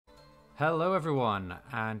Hello everyone,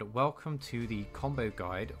 and welcome to the combo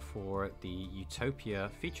guide for the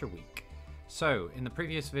Utopia feature week. So, in the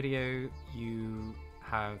previous video, you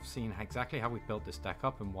have seen exactly how we've built this deck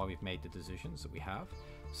up and why we've made the decisions that we have.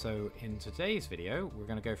 So, in today's video, we're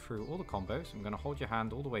going to go through all the combos. I'm going to hold your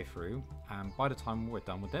hand all the way through, and by the time we're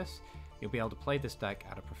done with this, you'll be able to play this deck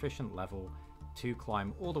at a proficient level to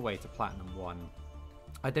climb all the way to Platinum 1.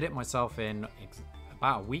 I did it myself in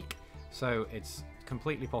about a week, so it's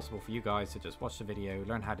completely possible for you guys to just watch the video,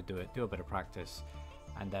 learn how to do it, do a bit of practice,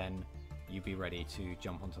 and then you'll be ready to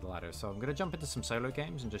jump onto the ladder. So I'm going to jump into some solo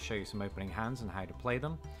games and just show you some opening hands and how to play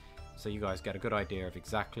them, so you guys get a good idea of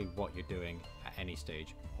exactly what you're doing at any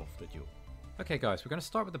stage of the duel. Okay guys, we're going to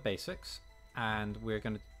start with the basics, and we're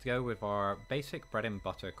going to go with our basic bread and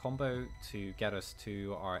butter combo to get us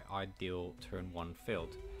to our ideal turn 1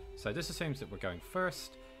 field. So this assumes that we're going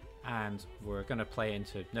first, and we're going to play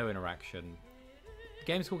into no interaction.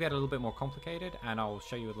 Games will get a little bit more complicated, and I'll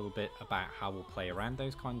show you a little bit about how we'll play around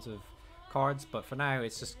those kinds of cards, but for now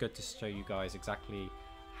it's just good to show you guys exactly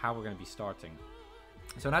how we're going to be starting.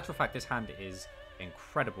 So in actual fact, this hand is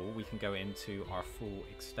incredible. We can go into our full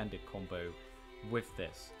extended combo with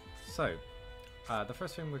this. So the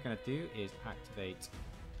first thing we're going to do is activate...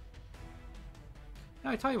 No,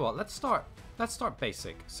 I tell you what, let's start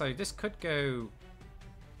basic. So this could go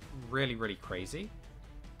really crazy,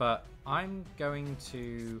 but I'm going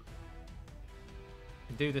to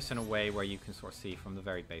do this in a way where you can sort of see from the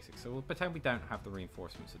very basics. So we'll pretend we don't have the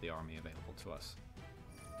reinforcements of the army available to us.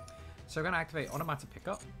 So we're going to activate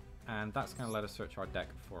Onomatopoeia, and that's going to let us search our deck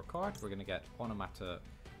for a card. We're going to get Onomatopoeia,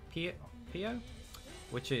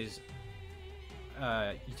 which is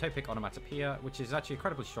Utopic Onomatopoeia, which is actually a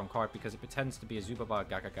incredibly strong card because it pretends to be a Zubaba,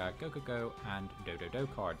 Gagaga, Go-Go-Go, and Do-Do-Do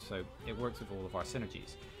card, so it works with all of our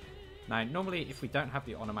synergies. Now, normally, if we don't have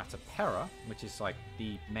the Onomatopoeia, which is like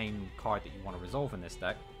the main card that you want to resolve in this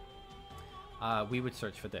deck, we would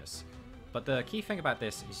search for this. But the key thing about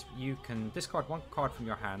this is you can discard one card from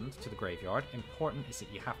your hand to the graveyard. Important is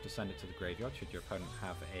that you have to send it to the graveyard should your opponent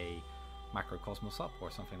have a Macrocosmos up or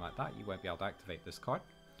something like that. You won't be able to activate this card.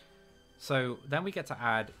 So then we get to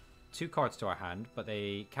add 2 cards to our hand, but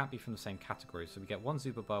they can't be from the same category. So we get one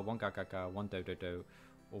Zubaba, one Gagaga, one Do-Do-Do,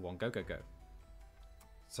 or one Go-Go-Go.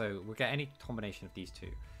 So we'll get any combination of these two.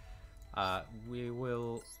 We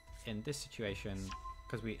will, in this situation,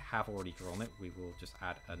 because we have already drawn it, we will just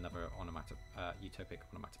add another Utopic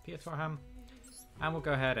Onomatopoeia to our hand. And we'll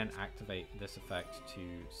go ahead and activate this effect to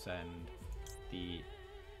send the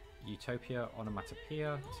Utopia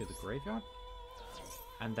Onomatopoeia to the graveyard.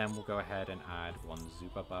 And then we'll go ahead and add one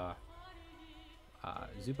Zubaba,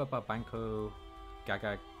 Zubaba Banco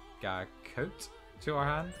Gagaga Coat to our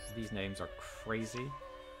hand. These names are crazy.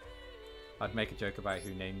 I'd make a joke about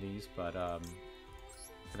who named these, but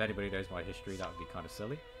if anybody knows my history, that would be kind of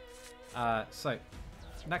silly. So,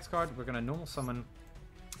 next card, we're going to normal summon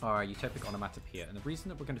our Utopic Onomatopoeia. And the reason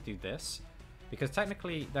that we're going to do this, because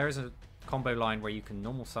technically there is a combo line where you can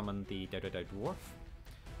normal summon the Do-Do-Do Dwarf,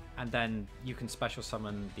 and then you can special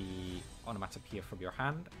summon the Onomatopoeia from your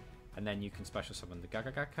hand, and then you can special summon the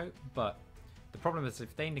Gagaga Coat, but the problem is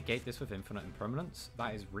if they negate this with infinite impermanence,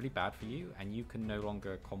 that is really bad for you, and you can no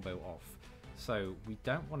longer combo off. So we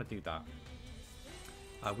don't want to do that.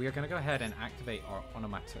 We are going to go ahead and activate our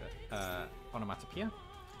Onomatopoeia,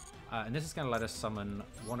 and this is going to let us summon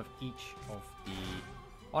one of each of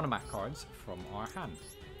the Onomat cards from our hand.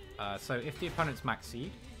 So if the opponent's max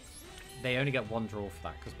seed, they only get one draw for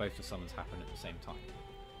that because both the summons happen at the same time.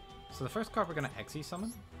 So the first card we're going to Exi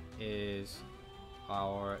summon is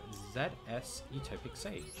our ZS Utopic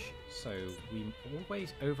Sage. So we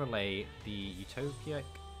always overlay the Utopic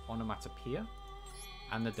Onomatopoeia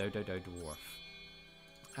and the Do-Do-Do Dwarf.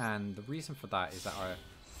 And the reason for that is that our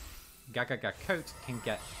Gagaga Coat can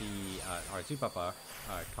get the, our Zubaba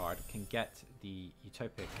card can get the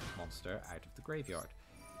Utopic monster out of the graveyard.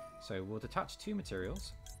 So we'll detach 2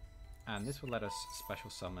 materials, and this will let us special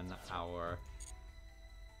summon our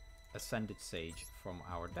Ascended Sage from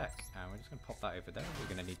our deck, and we're just going to pop that over there.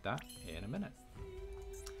 We're going to need that in a minute.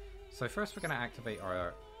 So first we're going to activate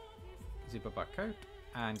our Zubaba Coat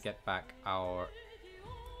and get back our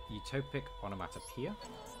Utopic Onomatopoeia.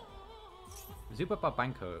 Zubaba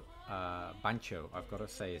Bancho, I've got to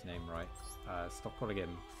say his name right. Stop calling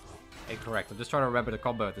him incorrect. I'm just trying to remember the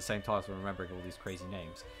combo at the same time as I'm remembering all these crazy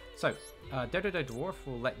names. So, Do-Do-Do Dwarf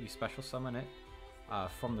will let you special summon it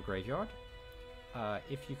from the graveyard.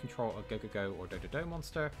 If you control a Go-Go-Go or Do-Do-Do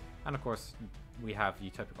monster, and of course we have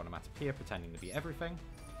Utopic Onomatopoeia pretending to be everything,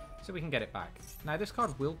 so we can get it back. Now this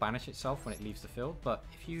card will banish itself when it leaves the field, but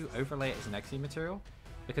if you overlay it as an Exi material,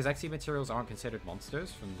 because Exi materials aren't considered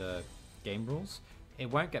monsters from the game rules, it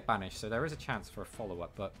won't get banished, so there is a chance for a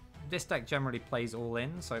follow-up, but this deck generally plays all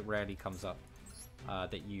in, so it rarely comes up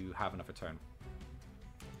that you have another turn.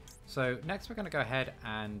 So next we're going to go ahead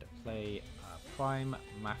and play Prime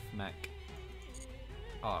Mathmech.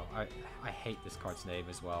 Oh, I hate this card's name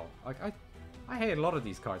as well. I hate a lot of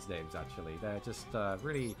these cards' names, actually. They're just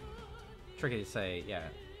really tricky to say. Yeah,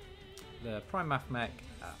 the Prime Mathmech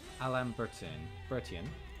Alam Bertian.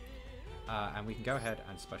 And we can go ahead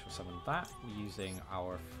and special summon that using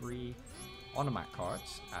our free Onomat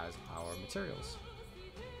cards as our materials.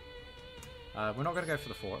 We're not going to go for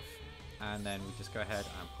the 4th, and then we just go ahead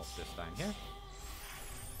and pop this down here.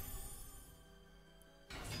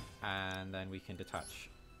 And then we can detach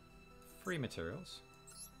 3 materials.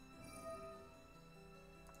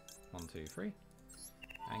 1, 2, 3.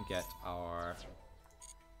 And get our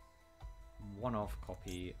one-off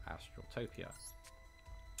copy Utopia.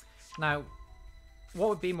 Now, what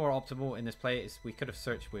would be more optimal in this play is we could have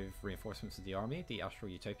searched with reinforcements of the army, the Astral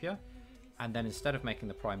Utopia, and then instead of making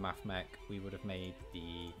the Prime Mathmech, we would have made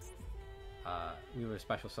the we would have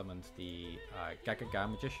special summoned the Gagaga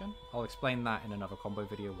Magician. I'll explain that in another combo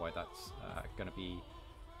video why that's going to be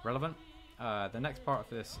relevant. The next part of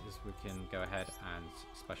this is we can go ahead and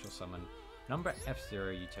special summon number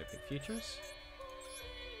F0 Utopic Futures.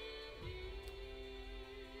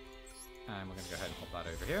 And we're going to go ahead and pop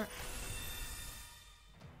that over here.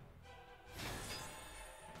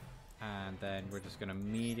 And then we're just going to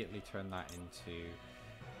immediately turn that into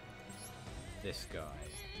this guy.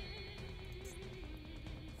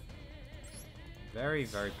 Very,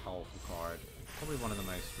 very powerful card. Probably one of the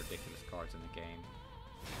most ridiculous cards in the game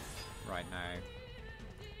right now.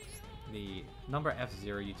 The number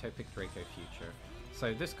F0 Utopic Draco Future.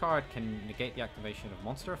 So this card can negate the activation of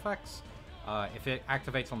monster effects. If it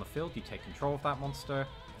activates on the field, you take control of that monster.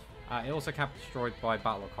 It also can't be destroyed by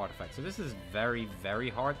battle or card effects. So this is very, very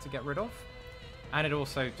hard to get rid of. And it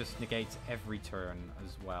also just negates every turn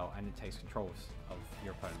as well, and it takes control of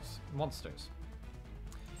your opponent's monsters.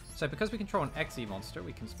 So because we control an XE monster,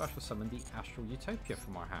 we can special summon the Astral Utopia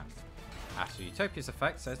from our hand. Astral Utopia's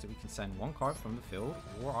effect says that we can send 1 card from the field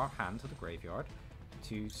or our hand to the graveyard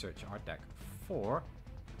to search our deck for,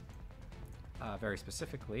 very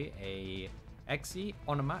specifically, a XE,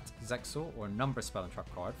 Onomat, Zexal, or Number Spell and Trap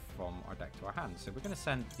card from our deck to our hand. So we're going to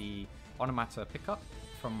send the Onomata pickup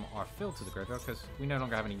from our field to the graveyard because we no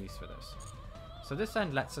longer have any use for this. So this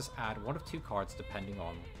then lets us add 1 of 2 cards depending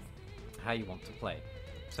on how you want to play.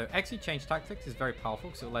 So XE Change Tactics is very powerful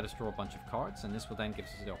because it will let us draw a bunch of cards, and this will then give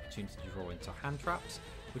us the opportunity to draw into hand traps,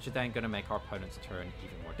 which are then going to make our opponent's turn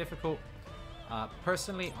even more difficult.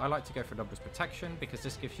 Personally, I like to go for Numbers Protection because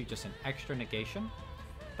this gives you just an extra negation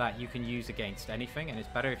that you can use against anything, and it's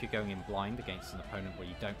better if you're going in blind against an opponent where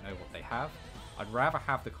you don't know what they have. I'd rather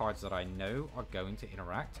have the cards that I know are going to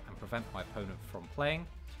interact and prevent my opponent from playing,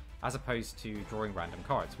 as opposed to drawing random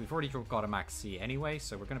cards. We've already got a Max C anyway,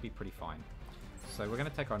 so we're going to be pretty fine. So we're going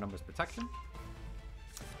to take our Numbers Protection,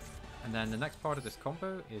 and then the next part of this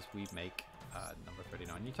combo is we make number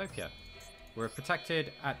 39 Utopia. We're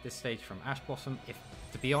protected at this stage from Ash Blossom.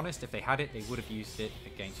 To be honest, if they had it, they would have used it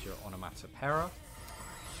against your Onomata Para,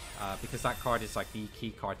 because that card is like the key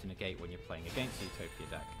card to negate when you're playing against the Utopia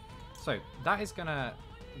deck. So that is gonna,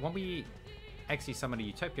 when we XE summon a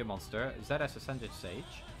Utopia monster, ZS Ascended Sage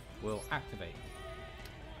will activate.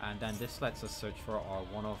 And then this lets us search for our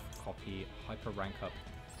one-off copy Hyper Rank Up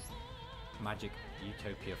Magic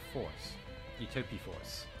Utopia Force. Utopia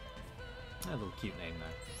Force. A little cute name there.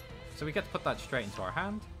 So we get to put that straight into our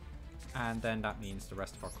hand, and then that means the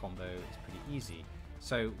rest of our combo is pretty easy.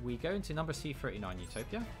 So we go into number C39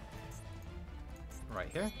 Utopia, right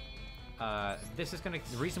here. This is the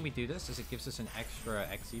reason we do this is it gives us an extra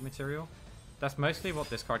XE material. That's mostly what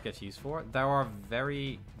this card gets used for. There are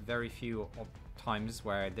very, very few times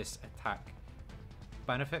where this attack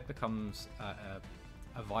benefit becomes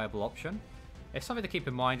a viable option. It's something to keep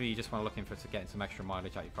in mind when you just want to look in for to get some extra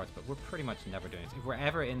mileage out of your cards, but we're pretty much never doing it. If we're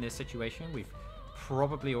ever in this situation, we've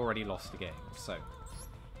probably already lost the game. So,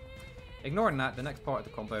 ignoring that, the next part of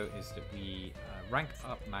the combo is that we rank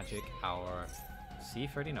up magic our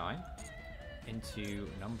C39 into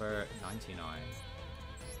number 99.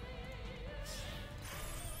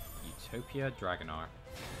 Utopia Dragonar.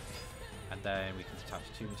 And then we can detach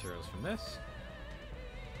 2 materials from this.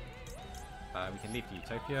 We can leave the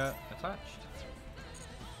Utopia attached.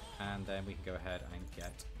 And then we can go ahead and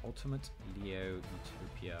get Ultimate Leo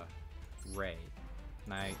Utopia Ray.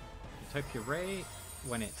 Now, Utopia Ray,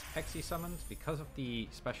 when it's XE summoned, because of the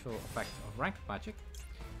special effect of Rank Magic,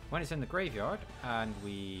 when it's in the graveyard and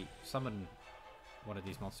we summon one of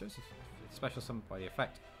these monsters, it's special summoned by the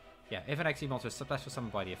effect, yeah, if an XE monster is special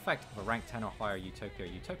summoned by the effect of a rank 10 or higher Utopia or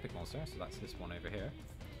Utopic monster, so that's this one over here,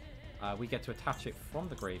 we get to attach it from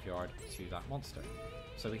the graveyard to that monster.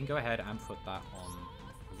 So we can go ahead and put that on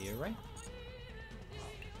the array.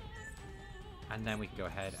 And then we can go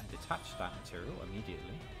ahead and detach that material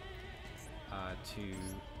immediately to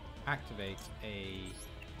activate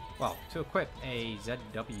to equip a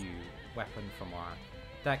ZW weapon from our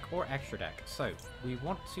deck or extra deck. So we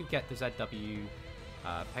want to get the ZW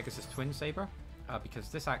Pegasus Twin Saber because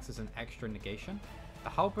this acts as an extra negation. The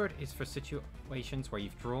halberd is for situations where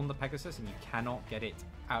you've drawn the Pegasus and you cannot get it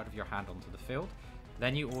out of your hand onto the field.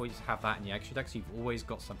 Then you always have that in the extra deck, so you've always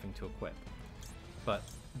got something to equip. But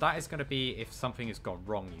that is going to be if something has gone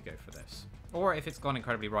wrong, you go for this. Or if it's gone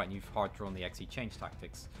incredibly right and you've hard drawn the XE change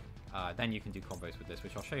tactics, then you can do combos with this,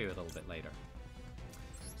 which I'll show you a little bit later.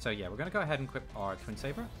 So yeah, we're going to go ahead and equip our Twin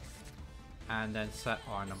Saber, and then set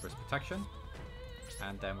our Numbers Protection,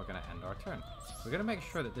 and then we're going to end our turn. We're going to make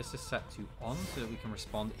sure that this is set to on so that we can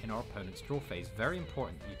respond in our opponent's draw phase. Very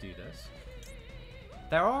important that you do this.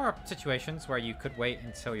 There are situations where you could wait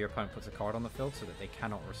until your opponent puts a card on the field so that they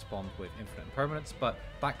cannot respond with infinite impermanence, but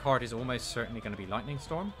that card is almost certainly going to be Lightning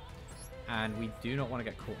Storm, and we do not want to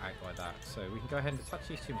get caught out by that. So we can go ahead and detach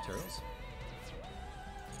these two materials,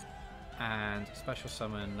 and special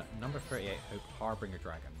summon number 38 Hope Harbinger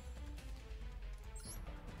Dragon.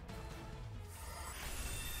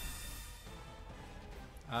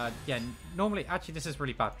 Yeah, normally, actually this is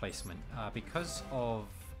really bad placement, because of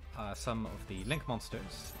some of the link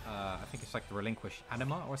monsters. I think it's like the Relinquish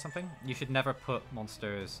Anima or something. You should never put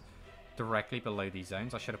monsters directly below these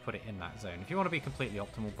zones. I should have put it in that zone. If you want to be completely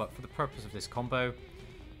optimal, but for the purpose of this combo,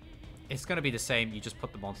 it's going to be the same. You just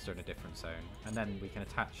put the monster in a different zone. And then we can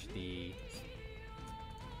attach the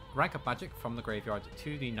rank up magic from the graveyard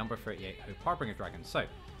to the number 38 Hope Harbinger Dragon. So,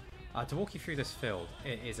 to walk you through this field,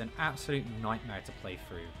 it is an absolute nightmare to play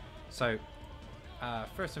through. So,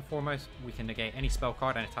 first and foremost, we can negate any spell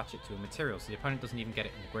card and attach it to a material, so the opponent doesn't even get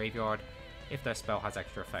it in the graveyard if their spell has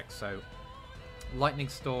extra effects. So, Lightning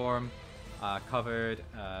Storm, covered,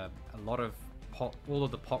 a lot of all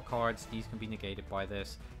of the pot cards, these can be negated by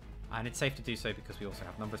this, and it's safe to do so because we also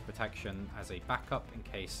have Numbers Protection as a backup in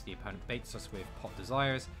case the opponent baits us with Pot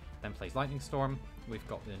Desires, then plays Lightning Storm. We've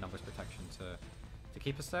got the Numbers Protection to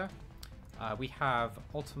keep us there. We have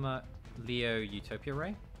Ultima Leo Utopia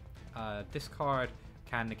Ray. This card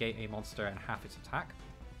can negate a monster and half its attack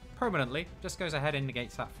permanently, just goes ahead and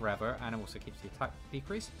negates that forever, and it also keeps the attack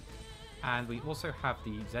decrease. And we also have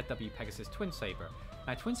the ZW Pegasus Twin Saber.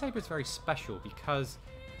 Now Twin Saber is very special because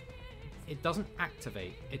it doesn't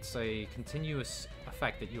activate, it's a continuous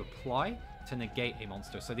effect that you apply to negate a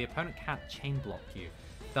monster, so the opponent can't chain block you.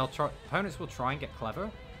 Opponents will try and get clever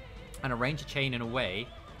and arrange a chain in a way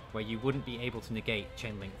where you wouldn't be able to negate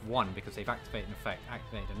Chain Link 1 because they've activated an effect,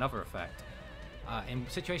 activated another effect. In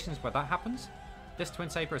situations where that happens, this Twin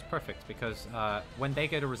Saber is perfect because when they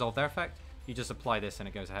go to resolve their effect, you just apply this and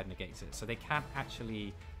it goes ahead and negates it. So they can't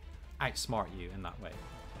actually outsmart you in that way.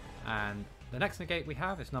 And the next negate we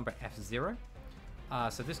have is number F0.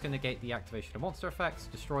 So this can negate the activation of monster effects,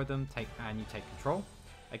 destroy them, and you take control.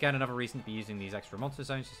 Again, another reason to be using these extra monster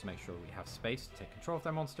zones is to make sure we have space to take control of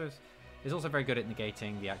their monsters. It's also very good at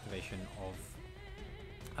negating the activation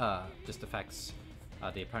of just effects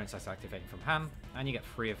the opponent's activating from hand, and you get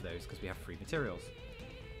 3 of those because we have 3 materials.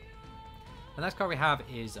 The next card we have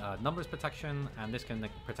is Numbers Protection, and this can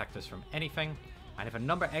protect us from anything. And if a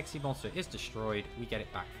number XE monster is destroyed, we get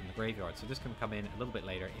it back from the graveyard. So this can come in a little bit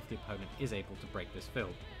later if the opponent is able to break this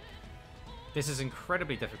field. This is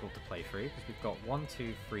incredibly difficult to play through because we've got 1,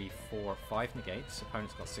 2, 3, 4, 5 negates.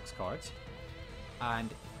 Opponent's got 6 cards.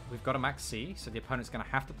 And we've got a max C, so the opponent's going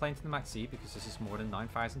to have to play into the max C because this is more than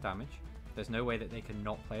 9,000 damage. There's no way that they can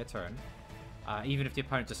not play a turn. Even if the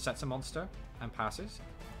opponent just sets a monster and passes,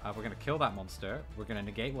 we're going to kill that monster, we're going to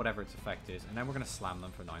negate whatever its effect is, and then we're going to slam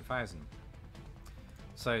them for 9,000.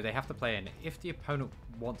 So they have to play in. If the opponent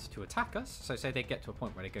wants to attack us, so say they get to a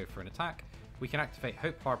point where they go for an attack, we can activate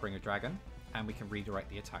Hope Harbinger Dragon, and we can redirect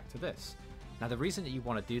the attack to this. Now the reason that you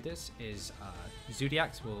want to do this is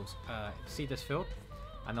Zodiacs will see this field,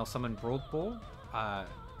 and they'll summon Broadbow,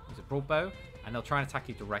 and they'll try and attack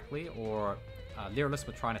you directly, or Lyrillus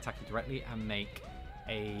will try and attack you directly and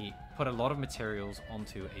put a lot of materials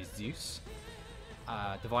onto a Zeus,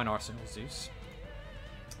 Divine Arsenal Zeus.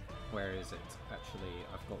 Where is it? Actually,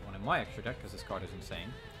 I've got one in my extra deck because this card is insane.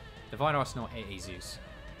 Divine Arsenal AA Zeus.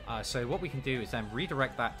 So what we can do is then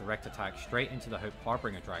redirect that direct attack straight into the Hope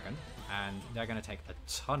Harbinger Dragon, and they're going to take a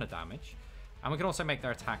ton of damage. And we can also make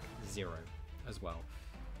their attack 0 as well.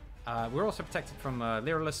 We're also protected from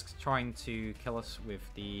Lyrilusks trying to kill us with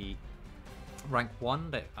the rank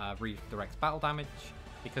 1 that redirects battle damage,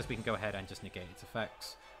 because we can go ahead and just negate its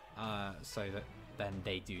effects, so that then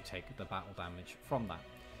they do take the battle damage from that.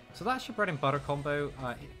 So that's your bread and butter combo.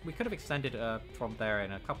 We could have extended from there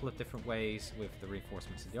in a couple of different ways with the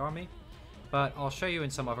reinforcements of the army, but I'll show you in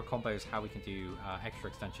some other combos how we can do extra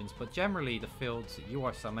extensions. But generally the fields that you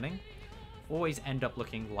are summoning always end up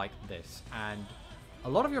looking like this, and a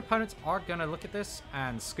lot of your opponents are going to look at this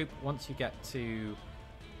and scoop once you get to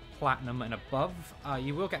platinum and above.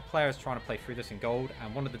 You will get players trying to play through this in gold,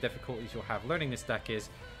 and one of the difficulties you'll have learning this deck is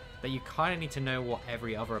that you kind of need to know what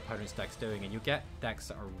every other opponent's deck's doing, and you get decks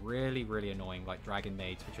that are really, really annoying, like Dragon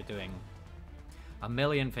Maids, which are doing a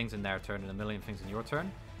million things in their turn and a million things in your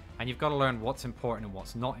turn, and you've got to learn what's important and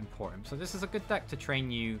what's not important. So this is a good deck to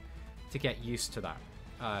train you to get used to that.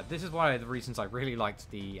 This is one of the reasons I really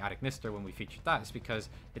liked the Adagnister when we featured that, is because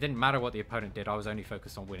it didn't matter what the opponent did, I was only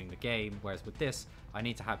focused on winning the game, whereas with this, I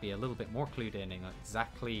need to be a little bit more clued in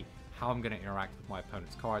exactly how I'm going to interact with my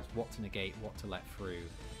opponent's cards, what to negate, what to let through,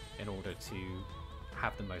 in order to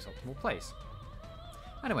have the most optimal plays.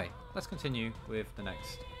 Anyway, let's continue with the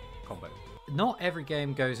next combo. Not every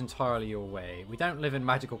game goes entirely your way. We don't live in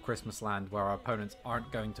magical Christmas land where our opponents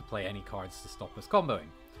aren't going to play any cards to stop us comboing.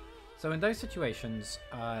 So in those situations,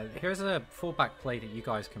 here's a fallback play that you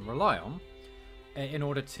guys can rely on in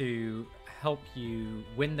order to help you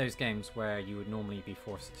win those games where you would normally be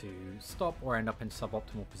forced to stop or end up in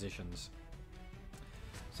suboptimal positions.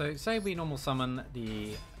 So say we normal summon the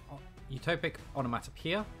Utopic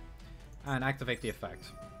Onomatopoeia and activate the effect.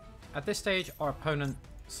 At this stage, our opponent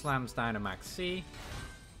slams down a max C.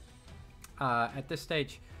 At this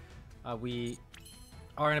stage, we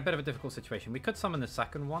are in a bit of a difficult situation. We could summon the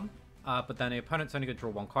second one, but then the opponent's only going to draw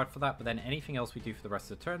one card for that, but then anything else we do for the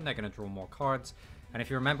rest of the turn, they're going to draw more cards. And if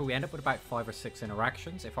you remember, we end up with about 5 or 6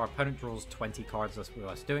 interactions. If our opponent draws 20 cards with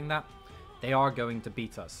us doing that, they are going to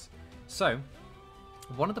beat us. So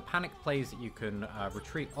one of the panic plays that you can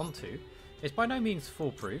retreat onto is by no means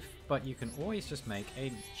foolproof, but you can always just make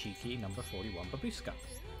a cheeky number 41 Babushka.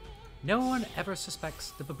 No one ever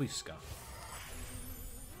suspects the Babushka.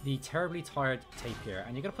 The terribly tired Tapir,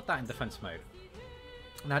 and you're going to put that in defense mode.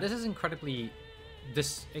 Now this is incredibly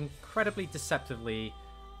deceptively,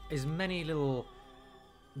 as many little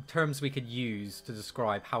terms we could use to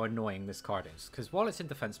describe how annoying this card is, because while it's in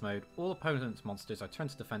defense mode, all opponents' monsters are turned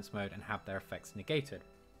to defense mode and have their effects negated.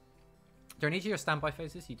 During each of your standby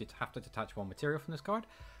phases, you have to detach one material from this card,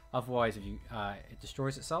 otherwise it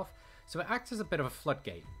destroys itself. So it acts as a bit of a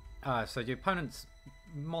floodgate. So the opponent's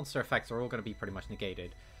monster effects are all going to be pretty much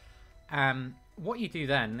negated. What you do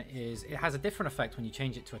then is it has a different effect when you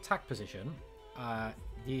change it to attack position.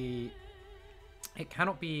 It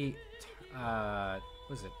cannot be... what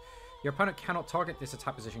is it? Your opponent cannot target this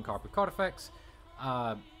attack position card with card effects.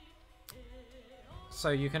 So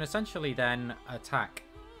you can essentially then attack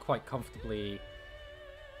quite comfortably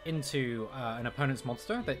into an opponent's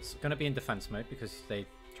monster that's going to be in defense mode because they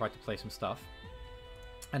tried to play some stuff.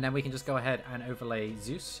 And then we can just go ahead and overlay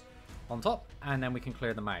Zeus on top, and then we can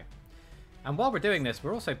clear them out. And while we're doing this,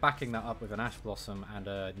 we're also backing that up with an Ash Blossom and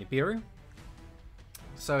a Nibiru.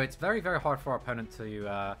 So it's very, very hard for our opponent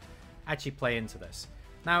to actually play into this.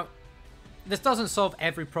 Now, this doesn't solve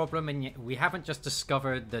every problem, and we haven't just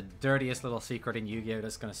discovered the dirtiest little secret in Yu-Gi-Oh!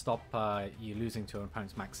 That's going to stop you losing to an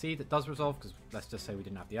opponent's max C. That does resolve, because let's just say we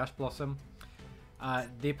didn't have the Ash Blossom.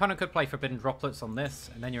 The opponent could play Forbidden Droplets on this,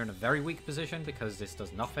 and then you're in a very weak position because this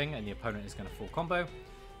does nothing, and the opponent is going to full combo.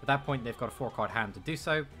 At that point, they've got a 4-card hand to do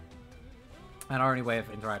so. And our only way of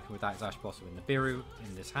interacting with that is Ash Blossom and Nibiru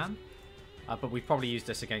in this hand. But we've probably used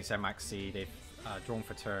this against their max C. They've drawn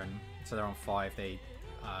for turn, so they're on 5. They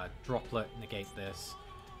Droplet, negate this.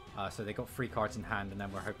 So they got 3 cards in hand, and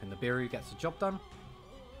then we're hoping Nibiru gets the job done.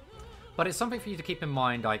 But it's something for you to keep in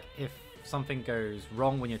mind, like if something goes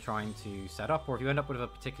wrong when you're trying to set up, or if you end up with a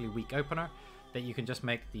particularly weak opener, that you can just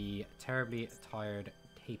make the terribly tired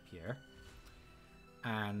Tapir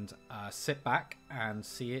and sit back and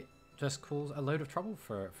see it just cause a load of trouble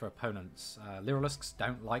for opponents. Lyrilusks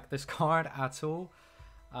don't like this card at all.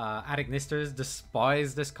 Adagnisters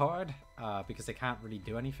despise this card because they can't really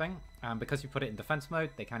do anything. And because you put it in defense mode,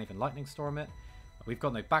 they can't even Lightning Storm it. We've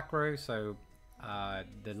got no back row, so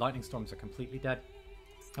the Lightning Storms are completely dead.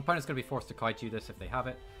 Opponent's going to be forced to Kaiju this if they have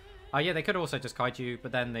it. Yeah, they could also just Kaiju,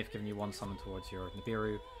 but then they've given you 1 summon towards your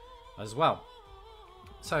Nibiru as well.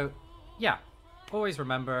 So, yeah, always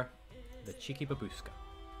remember the cheeky Babushka.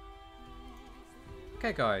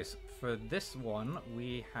 Okay guys, for this one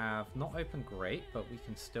we have not opened great, but we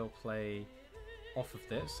can still play off of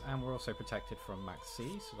this, and we're also protected from max C,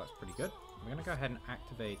 so that's pretty good. We're going to go ahead and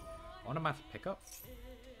activate Onomata Pickup,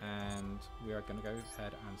 and we are going to go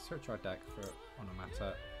ahead and search our deck for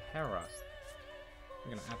Onomata Hera.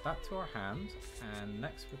 We're going to add that to our hand, and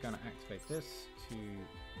next we're going to activate this to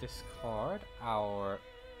discard our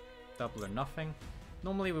Double or Nothing.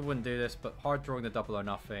 Normally we wouldn't do this, but hard drawing the Double or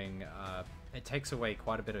Nothing, it takes away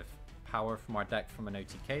quite a bit of power from our deck from an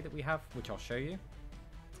OTK that we have, which I'll show you.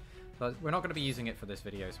 But we're not going to be using it for this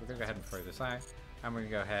video, so we're going to go ahead and throw this out, and we're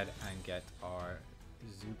going to go ahead and get our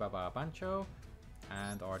Zubaba Bancho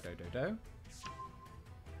and our Dododo.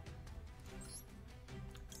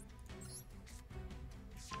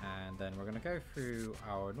 And then we're going to go through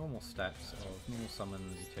our normal steps of normal summon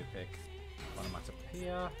the Utopic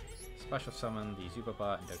Onomatopoeia, special summon the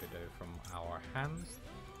Zubaba and Dododo from our hand.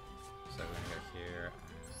 So we're going to go here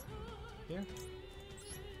and here.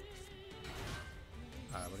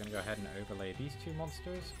 We're going to go ahead and overlay these two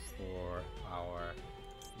monsters for our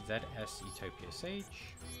ZS Utopia Sage.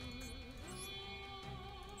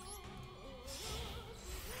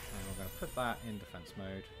 And we're going to put that in defense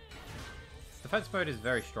mode. Defense mode is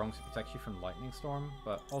very strong, so it protects you from Lightning Storm,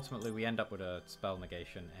 but ultimately we end up with a spell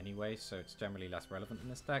negation anyway, so it's generally less relevant in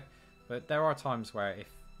this deck. But there are times where if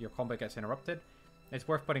your combo gets interrupted, it's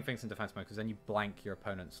worth putting things in defense mode, because then you blank your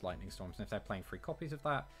opponent's Lightning Storms, and if they're playing 3 copies of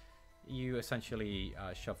that, you essentially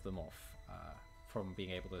shove them off from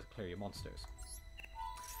being able to clear your monsters.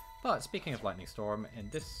 But speaking of Lightning Storm, in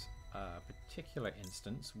this particular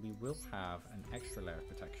instance, we will have an extra layer of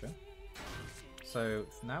protection. So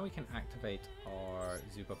now we can activate our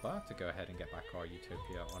Zubaba to go ahead and get back our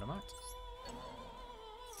Utopia Onomat.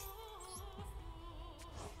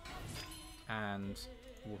 And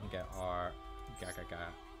we can get our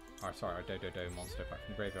our Dododo monster back from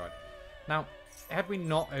the graveyard. Now, had we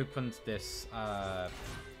not opened this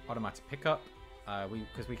automatic pickup,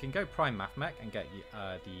 because we can go Prime Mathmech and get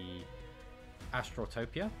the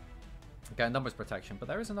Astrotopia, get numbers protection, but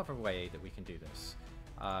there is another way that we can do this,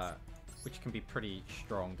 which can be pretty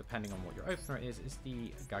strong depending on what your opener is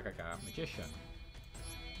the Gagaga Magician.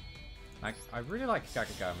 I really like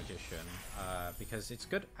Gagaga Magician because it's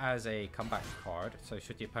good as a comeback card, so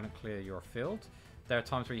should the opponent clear your field, there are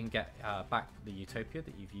times where you can get back the Utopia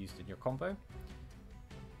that you've used in your combo.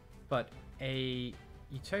 But a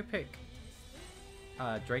Utopic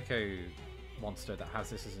Draco monster that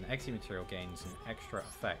has this as an Xe material gains an extra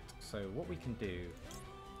effect. So what we can do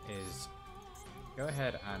is go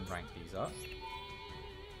ahead and rank these up.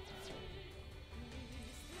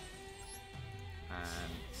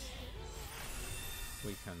 And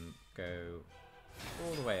we can go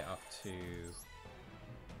all the way up to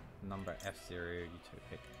number F0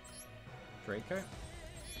 Utopic Draco.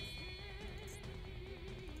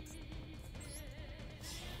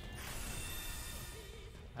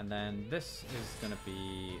 And then this is going to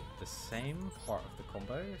be the same part of the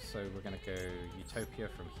combo, so we're going to go Utopia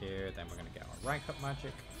from here, then we're going to get our rank up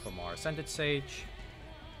magic from our Ascended Sage,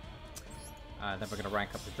 then we're going to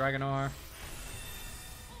rank up the Dragonar.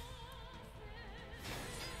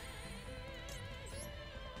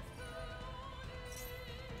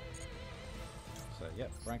 So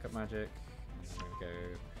yep, rank up magic, and then we're going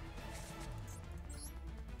to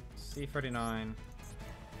go C39.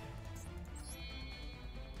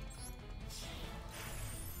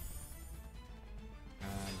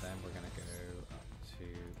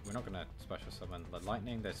 We're not going to special summon the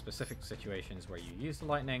lightning. There's specific situations where you use the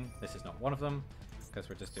lightning. This is not one of them, because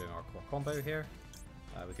we're just doing our core combo here.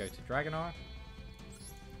 We go to Dragonar.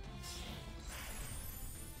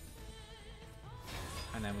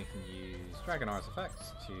 And then we can use Dragonar's effect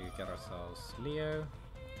to get ourselves Leo.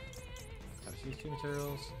 Have to use 2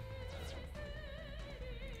 materials.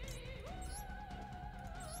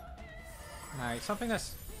 Now, something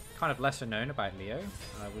that's kind of lesser known about Leo,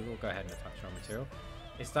 we will go ahead and attach our material,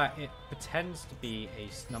 is that it pretends to be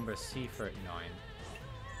a number C39.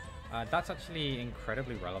 That's actually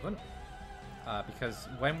incredibly relevant, because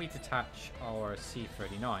when we detach our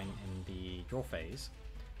C39 in the draw phase,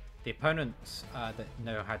 the opponents that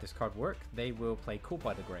know how this card works, they will play Cool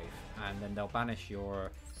by the Grave, and then they'll banish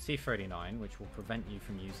your C39, which will prevent you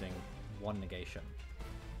from using 1 negation.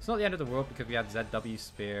 It's not the end of the world, because we had ZW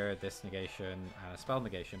Spear, this negation, and a spell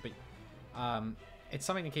negation, but it's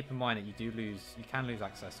something to keep in mind that you can lose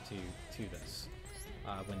access to this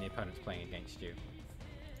when the opponent's playing against you,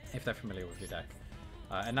 if they're familiar with your deck.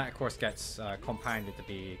 And that, of course, gets compounded to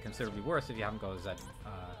be considerably worse if you haven't got a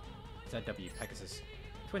ZW Pegasus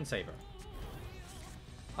Twin Saber.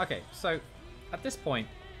 Okay, so at this point,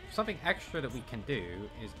 something extra that we can do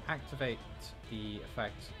is activate the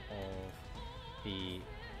effect of the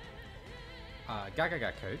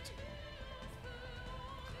Gagaga Coat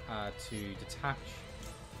to detach.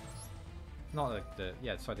 Not the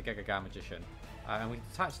Gagaga Magician. And we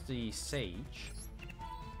detach the Sage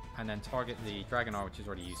and then target the Dragonar, which is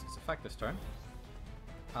already used its effect this turn.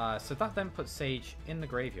 So that then puts Sage in the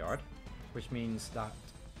graveyard, which means that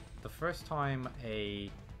the first time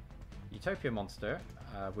a Utopia monster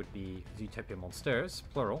would be Utopia monsters,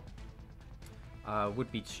 plural,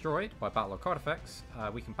 would be destroyed by battle or card effects,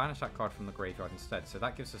 we can banish that card from the graveyard instead. So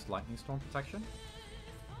that gives us Lightning Storm protection.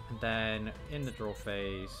 And then in the draw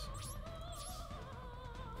phase,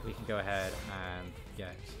 we can go ahead and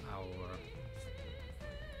get our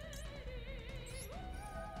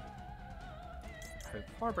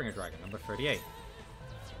Harbinger Dragon, number 38.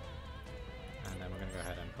 And then we're going to go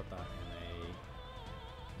ahead and put that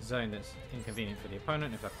in a zone that's inconvenient for the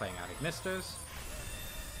opponent if they're playing Adignisters.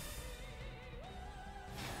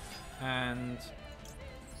 And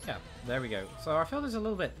yeah, there we go. So our field is a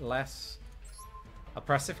little bit less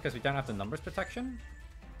oppressive because we don't have the numbers protection,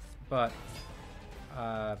 but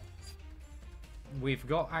we've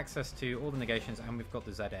got access to all the negations and we've got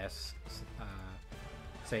the ZS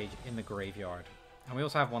Sage in the graveyard. And we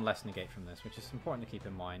also have one less negate from this, which is important to keep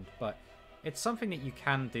in mind, but it's something that you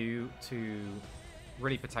can do to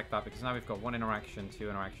really protect that, because now we've got 1 interaction, 2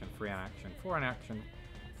 interaction, 3 interaction, 4 interaction,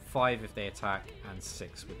 5 if they attack, and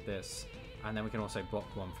 6 with this. And then we can also block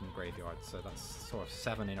 1 from the graveyard, so that's sort of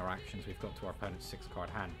 7 interactions we've got to our opponent's 6-card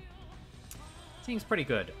hand. Seems pretty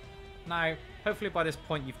good. Now, hopefully by this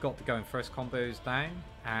point you've got the going first combos down,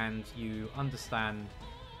 and you understand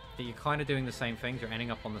that you're kind of doing the same things, you're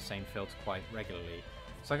ending up on the same fields quite regularly.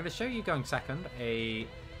 So I'm going to show you going second, a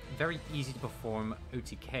very easy to perform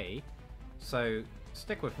OTK. So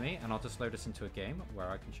stick with me and I'll just load us into a game where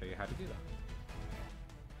I can show you how to do that.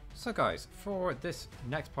 So guys, for this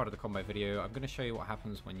next part of the combo video, I'm going to show you what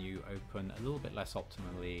happens when you open a little bit less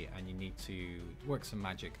optimally and you need to work some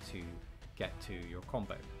magic to get to your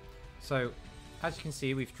combo. So as you can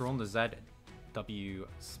see, we've drawn the ZW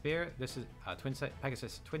Spear. This is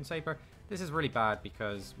Pegasus Twin Saber. This is really bad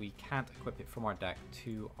because we can't equip it from our deck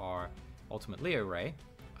to our Ultimate Leo Ray.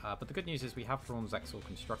 But the good news is we have drawn Zexal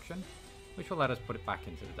Construction, which will let us put it back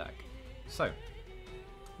into the deck. So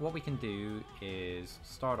what we can do is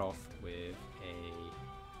start off with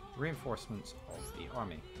a reinforcements of the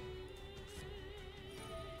army.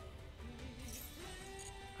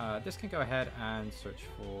 This can go ahead and search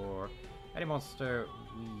for any monster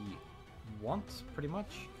we want, pretty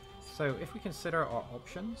much. So if we consider our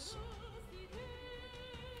options,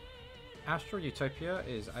 Astral Utopia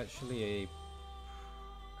is actually a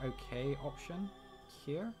okay option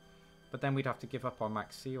here, but then we'd have to give up our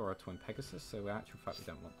Max C or our Twin Pegasus, so in actual fact we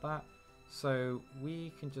don't want that. So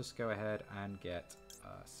we can just go ahead and get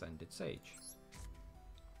Ascended Sage.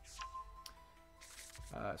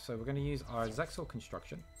 So we're going to use our Zexal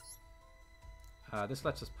Construction. This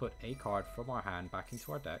lets us put a card from our hand back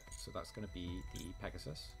into our deck, so that's going to be the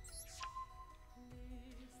Pegasus.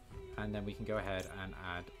 And then we can go ahead and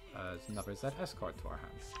add another ZS card to our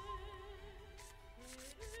hand.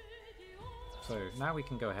 So now we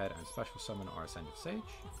can go ahead and special summon our Ascended Sage,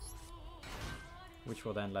 which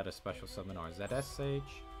will then let us special summon our ZS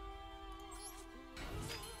Sage.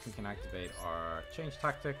 We can activate our Change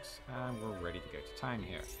Tactics, and we're ready to go to town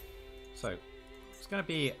here. So it's going to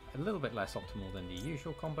be a little bit less optimal than the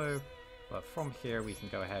usual combo, but from here we can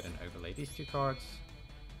go ahead and overlay these 2 cards.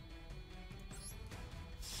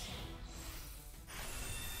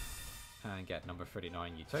 And get number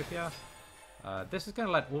 39 Utopia. This is going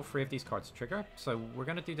to let all 3 of these cards trigger, so we're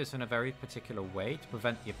going to do this in a very particular way to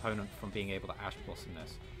prevent the opponent from being able to Ash Blossom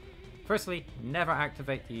this. Firstly, never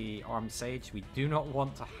activate the Armed Sage. We do not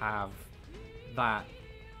want to have that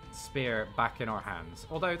spear back in our hands.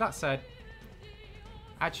 Although, that said,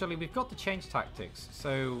 actually we've got the Change Tactics,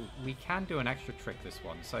 so we can do an extra trick this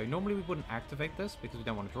one. So normally we wouldn't activate this because we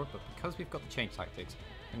don't want to draw it, but because we've got the Change Tactics,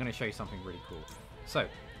 I'm going to show you something really cool. So,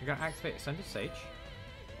 you're going to activate Ascended Sage.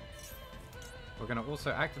 We're going to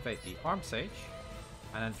also activate the Armed Sage,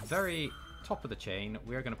 and at the very top of the chain,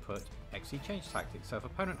 we're going to put XE Change Tactics. So if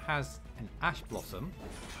opponent has an Ash Blossom,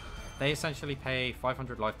 they essentially pay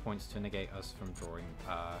 500 life points to negate us from drawing,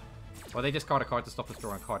 or they discard a card to stop us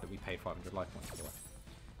drawing a card that we paid 500 life points for.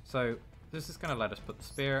 So this is going to let us put the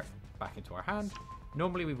spear back into our hand.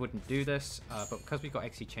 Normally we wouldn't do this, but because we've got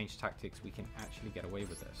XE Change Tactics, we can actually get away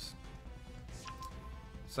with this.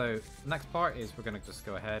 So the next part is we're going to just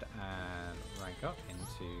go ahead and rank up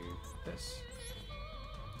into this.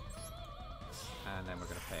 And then we're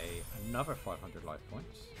going to pay another 500 life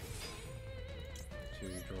points to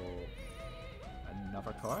draw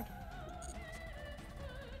another card.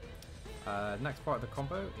 Next part of the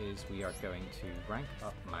combo is we are going to rank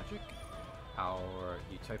up magic, our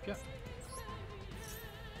Utopia.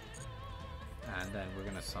 And then we're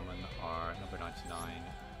going to summon our number 99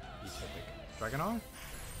 Utopic Dragonar.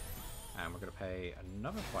 And we're going to pay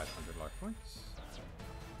another 500 life points.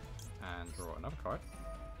 And draw another card.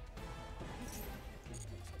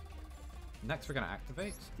 Next we're going to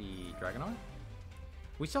activate the Dragonar.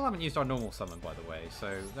 We still haven't used our normal summon, by the way,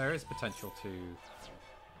 so there is potential to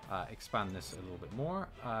expand this a little bit more.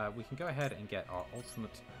 We can go ahead and get our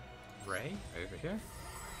ultimate Ray over here.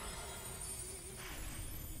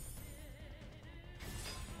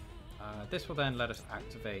 This will then let us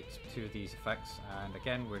activate two of these effects, and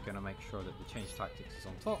again we're going to make sure that the change tactics is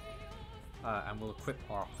on top, and we'll equip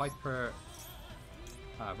our hyper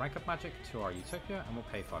rank up magic to our Utopia, and we'll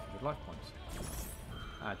pay 500 life points.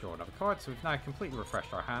 Draw another card, so we've now completely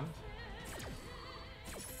refreshed our hand.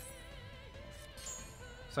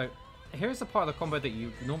 So here's the part of the combo that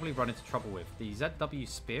you normally run into trouble with. The ZW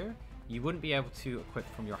Spear, you wouldn't be able to equip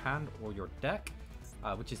from your hand or your deck,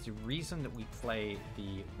 which is the reason that we play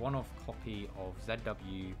the one-off copy of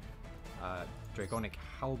ZW Dragonic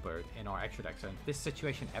Halberd in our extra deck. So if this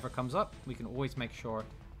situation ever comes up, we can always make sure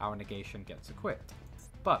our negation gets equipped.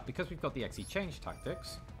 But because we've got the XE change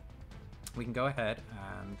tactics, we can go ahead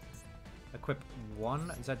and equip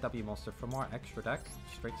one ZW monster from our extra deck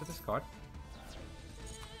straight to this card.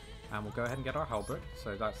 And we'll go ahead and get our Halberd,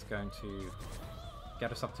 so that's going to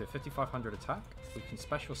get us up to 5500 attack. We can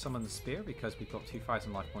special summon the Spear because we've got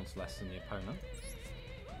 2000 life points less than the opponent.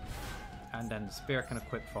 And then the Spear can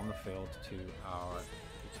equip from the field to our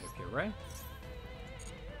Utopia Ray.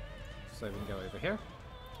 So we can go over here.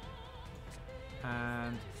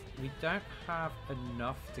 And we don't have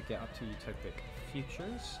enough to get up to Utopic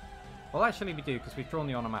Futures. Well, actually we do, because we've drawn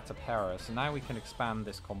the Onomatopoeia, so now we can expand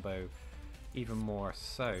this combo even more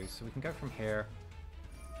so. So we can go from here,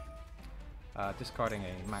 discarding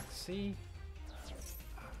a Max C,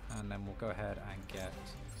 and then we'll go ahead and get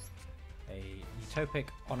a Utopic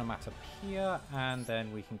Onomatopoeia, and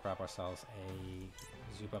then we can grab ourselves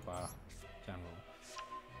a Zubaba General.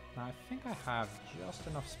 Now I think I have just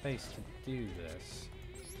enough space to do this,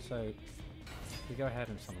 so we go ahead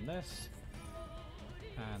and summon this,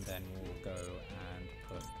 and then we'll go and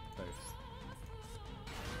put both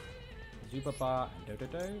Zubaba and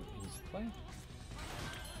Dododo into play.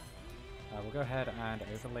 We'll go ahead and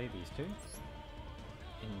overlay these two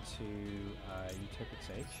into Utopic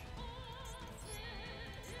Sage.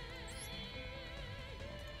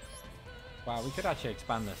 Wow, we could actually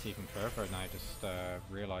expand this even further now, just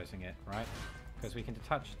realizing it, right? Because we can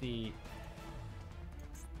detach the...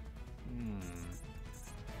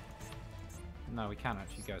 No, we can't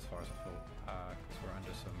actually go as far as I thought, because we're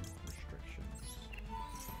under some restrictions.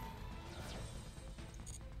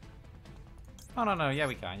 Oh, no, yeah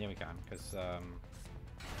we can, because,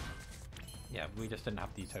 yeah, we just didn't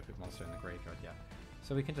have the Utopic monster in the graveyard yet.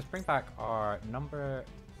 So we can just bring back our number...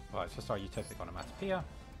 Well, it's just our Utopic Onomatopoeia.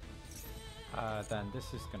 Then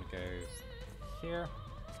this is going to go here.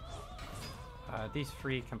 These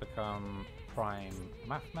three can become Prime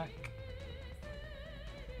Math Mech.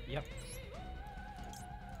 Yep.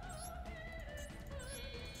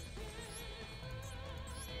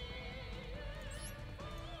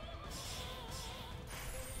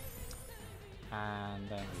 And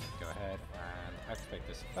then we can go ahead and activate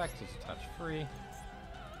this effect. It's a touch free.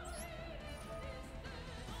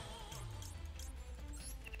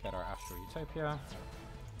 Get our Astral Utopia.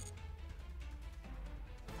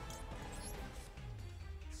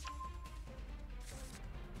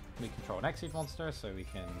 We control an Exceed monster, so we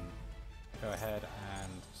can go ahead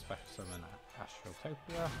and special summon Astral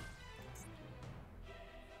Utopia.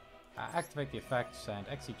 Activate the effect, send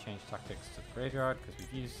Exceed change tactics to the graveyard because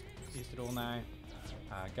we've used it all now.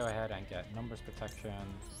 Go ahead and get numbers protection.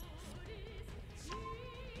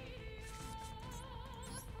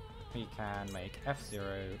 We can make F0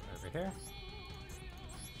 over here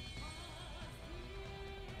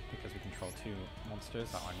because we control two monsters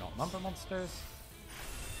that are not number monsters.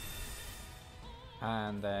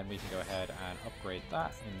 And then we can go ahead and upgrade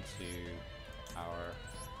that into our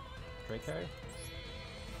Draco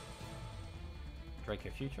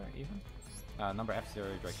Future even. Number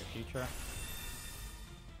F0 Draco Future.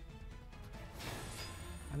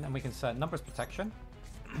 And then we can set numbers protection.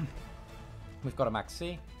 We've got a Max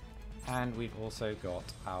C. And we've also got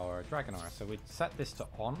our Dragonar. So we set this to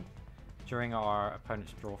on during our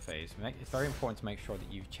opponent's draw phase. It's very important to make sure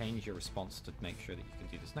that you change your response to make sure that you can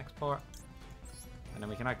do this next part. And then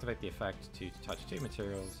we can activate the effect to touch two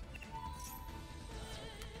materials.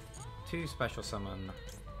 To special summon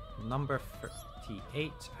number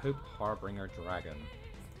 28 Hope Harbinger Dragon.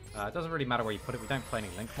 It doesn't really matter where you put it. We don't play any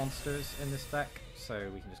Link monsters in this deck, so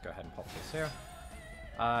we can just go ahead and pop this here.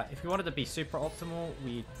 If we wanted to be super optimal,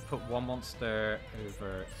 we'd put one monster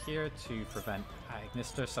over here to prevent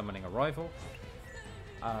Ignister summoning a rival.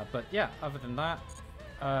 But yeah, other than that,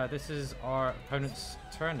 this is our opponent's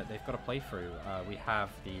turn that they've got to play through. We have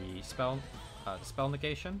the spell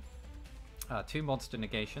negation, 2 monster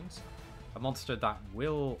negations, a monster that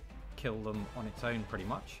will kill them on its own pretty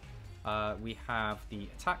much. We have the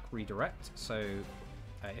attack redirect, so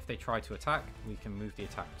if they try to attack, we can move the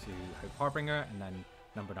attack to Hope Harbinger, and then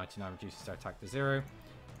number 99 reduces their attack to 0.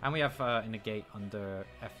 And we have a negate under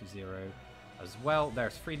F0 as well.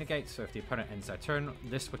 There's 3 negates, so if the opponent ends their turn,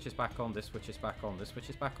 this switches back on, this switches back on, this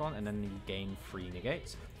switches back on, and then you gain 3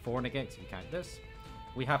 negates. 4 negates if you count this.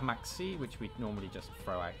 We have Maxi, which we normally just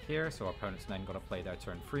throw out here, so our opponent's then got to play their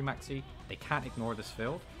turn 3 Maxi. They can't ignore this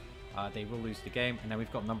field. They will lose the game, and then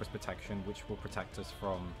we've got Numbers Protection, which will protect us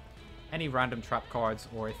from any random trap cards,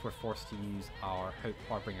 or if we're forced to use our Hope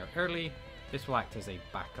Harbinger early, this will act as a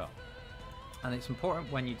backup. And it's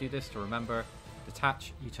important when you do this to remember,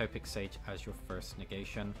 detach Utopic Sage as your first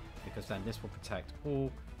negation, because then this will protect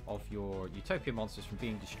all of your Utopia monsters from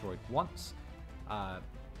being destroyed once,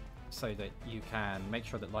 so that you can make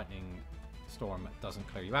sure that Lightning Storm doesn't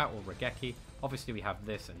clear you out, or Regeki. Obviously we have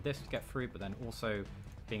this and this to get through, but then also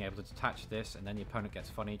being able to detach this, and then the opponent gets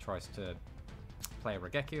funny, tries to play a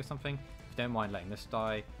Regeki or something. If you don't mind letting this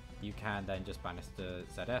die, you can then just banish the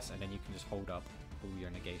ZS, and then you can just hold up all your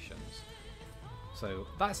negations. So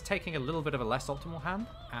that's taking a little bit of a less optimal hand,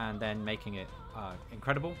 and then making it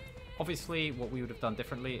incredible. Obviously, what we would have done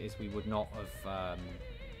differently is we would not have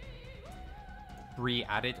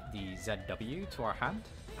re-added the ZW to our hand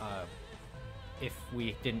if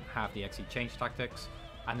we didn't have the XE change tactics,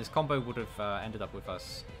 and this combo would have ended up with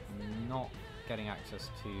us not getting access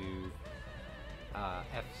to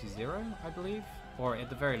F0, I believe, or at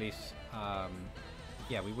the very least,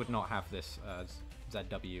 yeah, we would not have this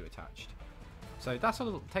ZW attached. So that's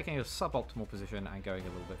taking a suboptimal position and going a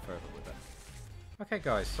little bit further with it. Okay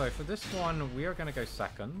guys, so for this one we are going to go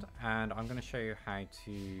second, and I'm going to show you how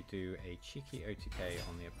to do a cheeky OTK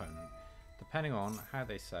on the opponent, depending on how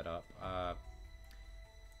they set up.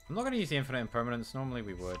 I'm not going to use the Infinite Impermanence, normally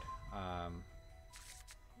we would.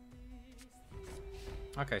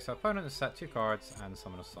 Okay, so opponent has set 2 cards and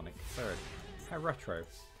summon a Sonic Third. How retro.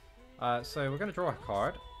 So we're going to draw a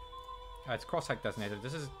card. It's Cross-Hack Designator.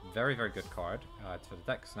 This is a very, very good card for the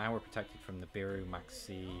deck, because now we're protected from the Biru,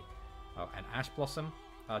 Maxi, and Ash Blossom.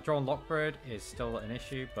 Draw on Lockbird is still an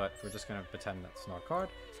issue, but we're just going to pretend that's not a card.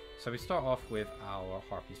 So we start off with our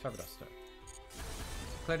Harpy's Feather Duster.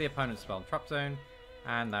 Clear the opponent's spell and trap zone,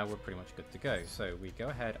 and now we're pretty much good to go. So we go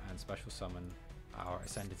ahead and special summon our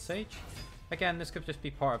Ascended Sage. Again, this could just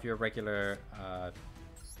be part of your regular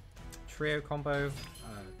trio combo,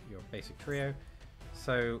 your basic trio.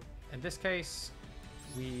 So in this case,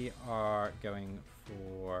 we are going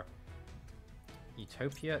for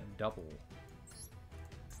Utopia Double.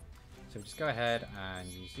 So we just go ahead and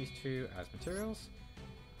use these 2 as materials.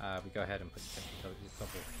 We go ahead and put Utopia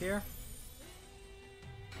Double here.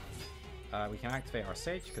 We can activate our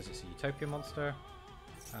Sage because it's a Utopia monster.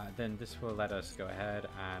 Then this will let us go ahead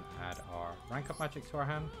and add our rank up magic to our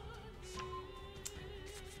hand.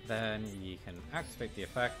 Then we can activate the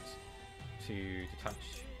effect to detach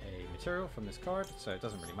a material from this card, so it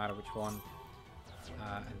doesn't really matter which one.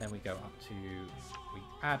 And then we go up to, we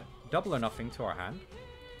add double or nothing to our hand,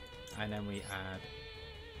 and then we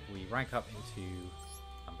rank up into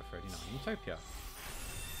number 39 Utopia.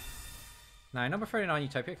 Now number 39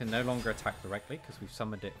 Utopia can no longer attack directly because we've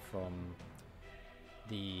summoned it from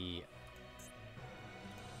the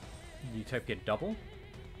Utopia Double,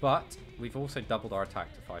 but we've also doubled our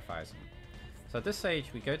attack to 5,000. So at this stage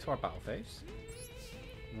we go to our battle phase,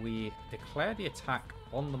 we declare the attack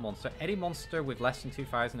on the monster. Any monster with less than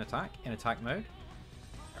 2,000 attack in attack mode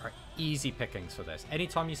are easy pickings for this.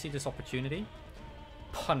 Anytime you see this opportunity,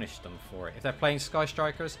 punish them for it. If they're playing Sky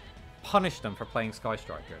Strikers, punish them for playing Sky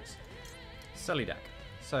Strikers. Silly deck.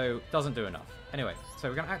 So doesn't do enough. Anyway, so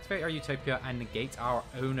we're going to activate our Utopia and negate our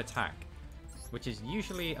own attack, which is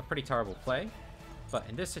usually a pretty terrible play, but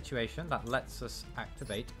in this situation that lets us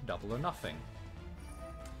activate double or nothing.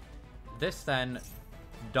 This then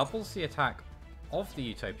doubles the attack of the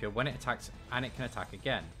Utopia when it attacks, and it can attack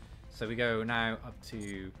again. So we go now up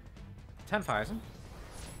to 10,000,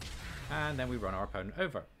 and then we run our opponent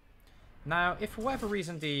over. Now, if for whatever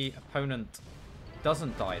reason the opponent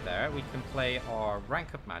doesn't die there, we can play our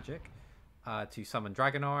rank up magic to summon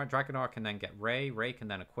Dragonar. Dragonar can then get Ray. Ray can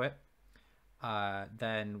then equip.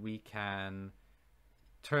 Then we can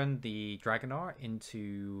turn the Dragonar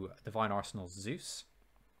into Divine Arsenal's Zeus.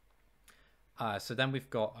 So then we've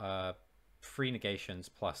got 3 negations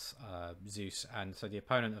plus Zeus, and so the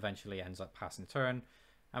opponent eventually ends up passing turn,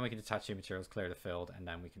 and we can detach 2 materials, clear the field, and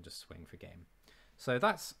then we can just swing for game. So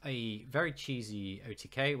that's a very cheesy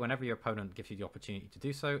OTK. Whenever your opponent gives you the opportunity to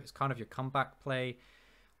do so, it's kind of your comeback play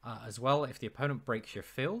as well. If the opponent breaks your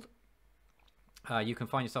field, you can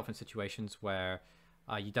find yourself in situations where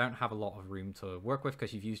you don't have a lot of room to work with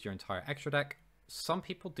because you've used your entire extra deck. Some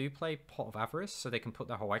people do play Pot of Avarice, so they can put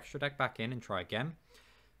their whole extra deck back in and try again.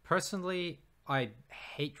 Personally, I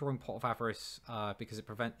hate drawing Pot of Avarice because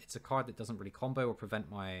it's a card that doesn't really combo or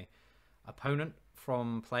prevent my opponent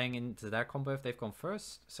from playing into their combo if they've gone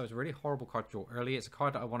first. So it's a really horrible card to draw early. It's a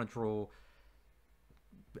card that I want to draw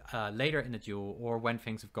later in the duel or when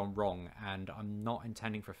things have gone wrong, and I'm not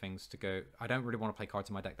intending for things to go... I don't really want to play cards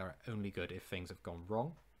in my deck that are only good if things have gone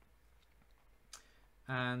wrong.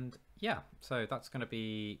 And yeah, so that's going to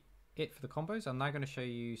be it for the combos. I'm now going to show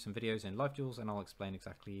you some videos in live duels, and I'll explain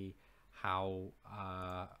exactly how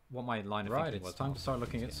what my line of thinking was. It's time to start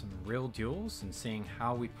looking at some real duels and seeing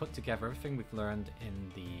how we put together everything we've learned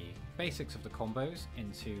in the basics of the combos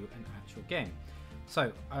into an actual game.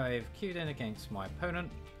 So I've queued in against my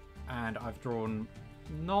opponent, and I've drawn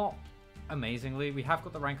not amazingly. We have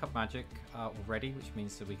got the rank up magic already, which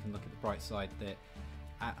means that we can look at the bright side that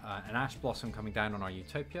an Ash Blossom coming down on our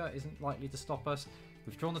Utopia isn't likely to stop us.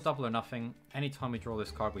 We've drawn the double or nothing. Anytime we draw this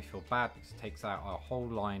card, we feel bad because it takes out our whole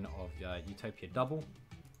line of Utopia double.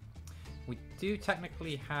 We do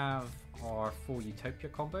technically have our full Utopia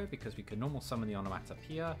combo because we can normal summon the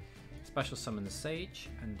Onomatopoeia, special summon the Sage,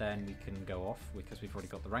 and then we can go off because we've already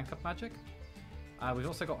got the rank up magic. We've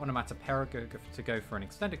also got Onomatopoeia to go for an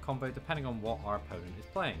extended combo depending on what our opponent is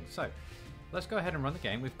playing. So let's go ahead and run the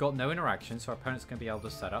game. We've got no interaction, so our opponent's going to be able to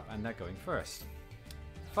set up, and they're going first.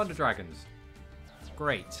 Thunder Dragons.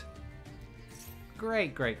 Great.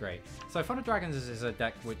 Great, great, great. So Thunder Dragons is a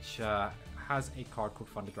deck which has a card called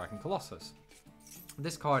Thunder Dragon Colossus.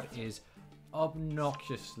 This card is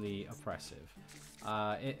obnoxiously oppressive.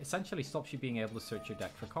 It essentially stops you being able to search your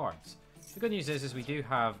deck for cards. The good news is we do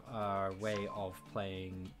have a way of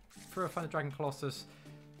playing through a Thunder Dragon Colossus,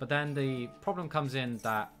 but then the problem comes in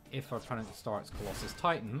that if our opponent starts Colossus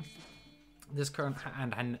Titan, this current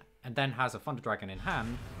and then has a Thunder Dragon in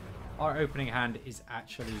hand, our opening hand is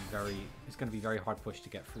actually it's going to be very hard push to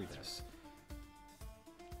get through this.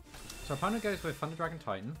 So our opponent goes with Thunder Dragon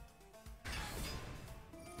Titan.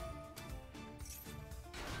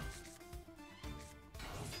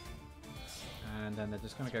 And then they're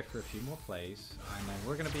just going to go through a few more plays, and then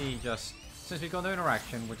we're going to be just, since we've got no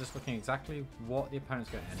interaction, we're just looking exactly what the opponent's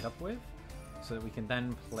going to end up with, so that we can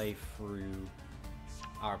then play through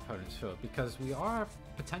our opponent's field, because we are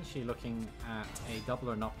potentially looking at a double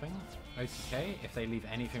or nothing OTK if they leave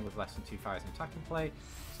anything with less than 2,000 attack in play.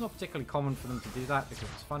 It's not particularly common for them to do that because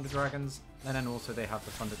it's Thunder Dragons, and then also they have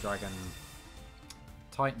the Thunder Dragon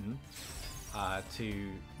Titan to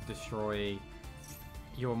destroy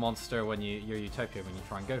your monster when your Utopia when you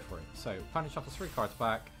try and go for it. So opponent shuffles 3 cards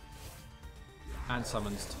back and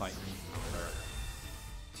summons Titan number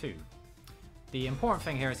 2. The important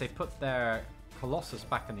thing here is they put their Colossus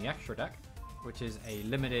back in the extra deck, which is a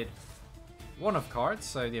limited 1 of cards,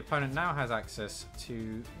 so the opponent now has access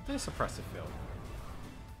to this oppressive field.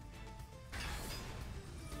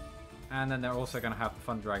 And then they're also going to have the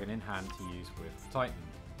Thunder Dragon in hand to use with Titan.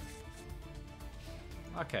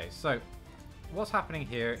 Okay, so what's happening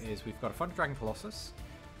here is we've got a Thunder Dragon Colossus,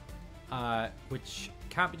 which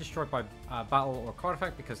can't be destroyed by battle or card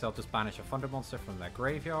effect because they'll just banish a Thunder monster from their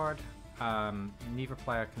graveyard. Neither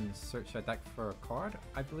player can search their deck for a card,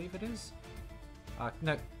 I believe it is.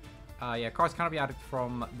 Yeah, cards cannot be added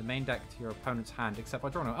from the main deck to your opponent's hand except by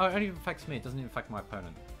drawing them. Oh, it only affects me, it doesn't even affect my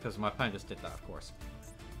opponent, because my opponent just did that, of course.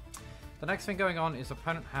 The next thing going on is the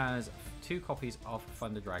opponent has 2 copies of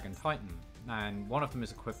Thunder Dragon Titan, and one of them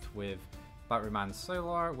is equipped with Batman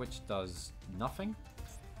Solar, which does nothing.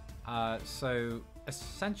 So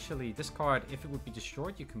essentially this card, if it would be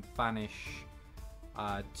destroyed, you can banish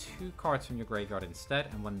 2 cards from your graveyard instead,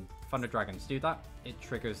 and when Thunder Dragons do that, it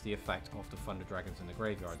triggers the effect of the Thunder Dragons in the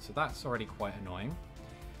graveyard, so that's already quite annoying.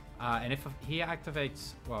 And if he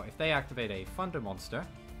activates, well, if they activate a Thunder monster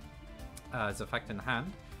as effect in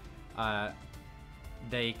hand,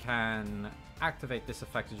 they can activate this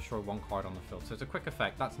effect to destroy 1 card on the field. So it's a quick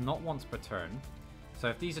effect. That's not once per turn. So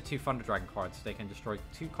if these are 2 Thunder Dragon cards, they can destroy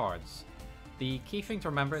 2 cards. The key thing to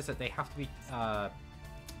remember is that they have to be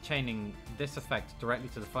chaining this effect directly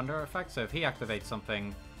to the Thunder effect. So if he activates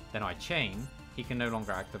something, then I chain, he can no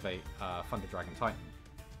longer activate Thunder Dragon Titan.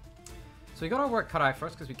 So we got our work cut out for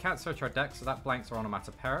us because we can't search our deck, so that blanks our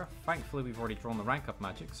onomatopoeia. Thankfully, we've already drawn the rank up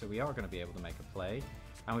magic, so we are going to be able to make a play.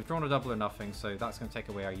 And we've drawn a double or nothing, so that's going to take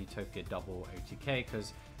away our Utopia double OTK,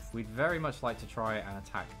 because we'd very much like to try and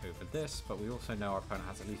attack over this, but we also know our opponent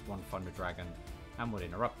has at least one Thunder Dragon and would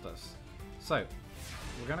interrupt us. So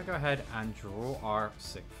we're going to go ahead and draw our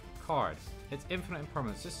 6th card. It's Infinite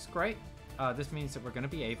Impermanence. This is great. This means that we're going to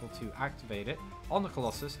be able to activate it on the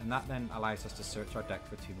Colossus, and that then allows us to search our deck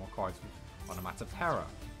for 2 more cards with Onomatopoeia.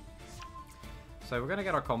 So we're going to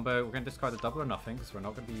get our combo. We're going to discard the double or nothing, because we're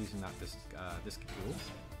not going to be using that this duel.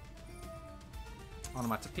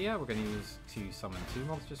 Onomatopoeia, we're going to use to summon 2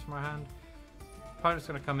 monsters from our hand. Opponent's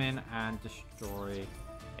going to come in and destroy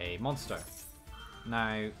a monster.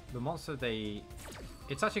 Now, the monster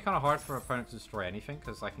it's actually kind of hard for an opponent to destroy anything,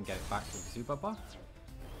 because I can get it back with Zubaba.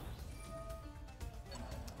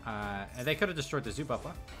 And they could have destroyed the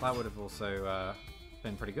Zubaba. That would have also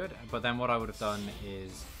been pretty good. But then what I would have done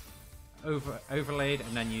is overlaid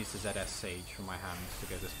and then used the ZS Sage from my hand to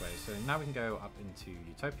go this way. So now we can go up into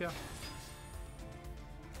Utopia.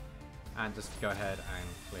 And just go ahead and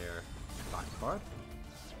clear that card.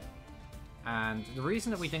 And the reason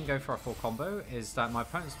that we didn't go for our full combo is that my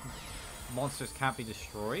opponent's monsters can't be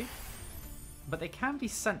destroyed, but they can be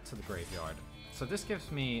sent to the graveyard. So this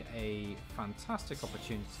gives me a fantastic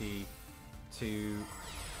opportunity to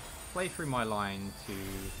play through my line to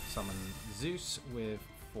summon Zeus with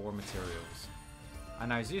 4 materials. And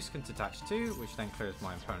now Zeus can detach 2, which then clears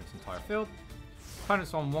my opponent's entire field.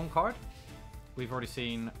 Opponent's on 1 card. We've already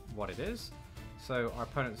seen what it is. So our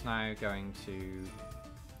opponent's now going to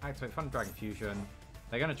activate Thunder Dragon Fusion.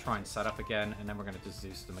 They're going to try and set up again, and then we're going to just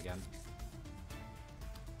Zeus them again.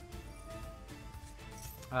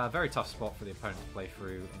 Very tough spot for the opponent to play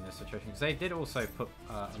through in this situation, because they did also put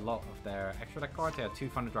a lot of their extra deck cards. They had 2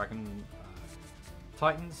 Thunder Dragon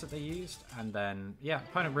Titans that they used, and then, yeah,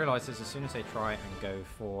 opponent realizes as soon as they try and go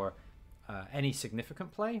for any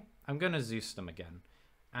significant play, I'm going to Zeus them again.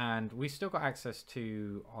 And we've still got access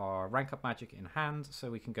to our rank up magic in hand, so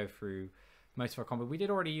we can go through most of our combo. We did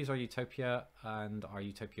already use our Utopia and our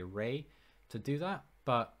Utopia Ray to do that,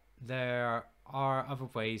 but there are other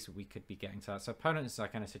ways we could be getting to that. So opponent is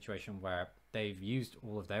like in a situation where they've used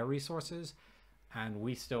all of their resources and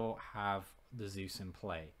we still have the Zeus in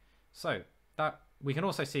play. So that we can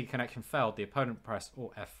also see connection failed. The opponent pressed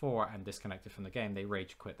Alt F4 and disconnected from the game. They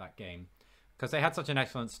rage quit that game because they had such an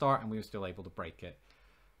excellent start and we were still able to break it.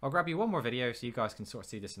 I'll grab you one more video so you guys can sort of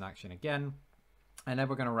see this in action again, and then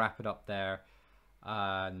we're going to wrap it up there,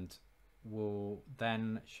 and we'll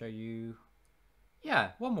then show you,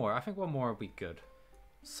 yeah, one more. I think one more will be good.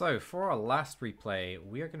 So for our last replay,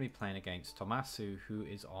 we are going to be playing against Tomasu, who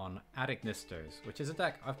is on Adignisters, which is a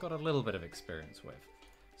deck I've got a little bit of experience with.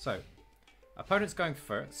 So opponent's going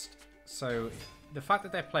first. So the fact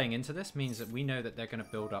that they're playing into this means that we know that they're going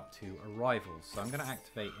to build up to arrivals. So I'm going to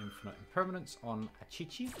activate Infinite Impermanence on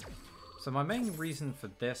Achichi. So my main reason for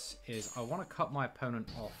this is I want to cut my opponent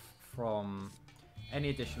off from any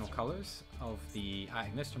additional colors of the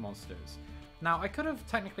Atignister monsters. Now I could have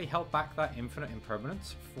technically held back that Infinite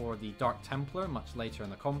Impermanence for the Dark Templar much later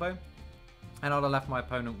in the combo, and I'd have left my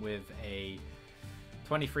opponent with a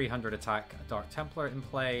 2300 attack Dark Templar in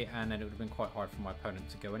play, and then it would have been quite hard for my opponent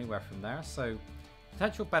to go anywhere from there. So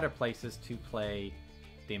potential better places to play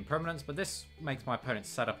the Impermanence, but this makes my opponent's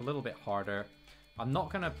setup a little bit harder. I'm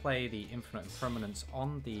not going to play the Infinite Impermanence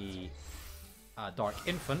on the Dark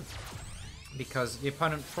Infant, because the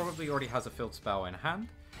opponent probably already has a field spell in hand,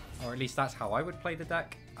 or at least that's how I would play the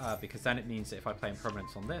deck, because then it means that if I play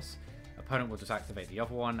Impermanence on this, opponent will just activate the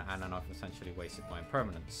other one, and then I've essentially wasted my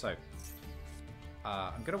Impermanence. So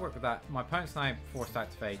I'm going to work with that. My opponent's now forced to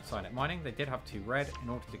activate Silent Mining. They did have 2 red in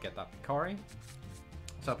order to get that Picari.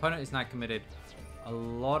 So opponent is now committed a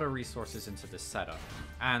lot of resources into this setup.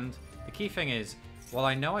 And the key thing is, while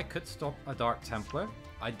I know I could stop a Dark Templar,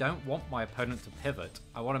 I don't want my opponent to pivot.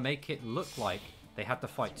 I want to make it look like they had to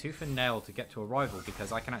fight tooth and nail to get to a rival,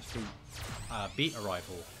 because I can actually beat a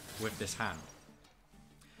rival with this hand.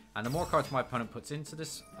 And the more cards my opponent puts into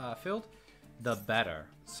this field, the better.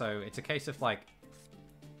 So it's a case of like,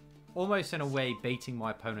 almost in a way baiting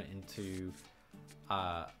my opponent into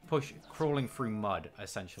crawling through mud,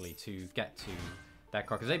 essentially, to get to their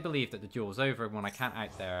card, because they believe that the duel's over when I can't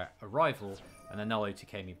out their rival, and then they'll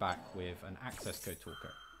OTK me back with an access code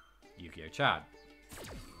talker, Yu-Gi-Oh! Chad.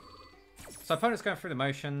 So opponent's going through the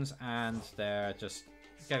motions and they're just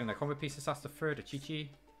getting their combo pieces. That's the third Achichi.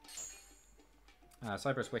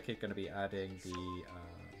 Cyber's Wicked going to be adding the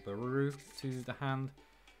Baruru to the hand.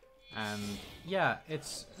 And yeah,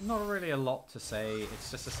 it's not really a lot to say.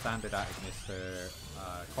 It's just a standard Atignister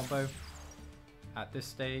combo. at this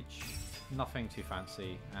stage, nothing too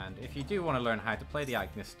fancy. And if you do want to learn how to play the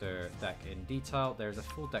Agnister deck in detail, there's a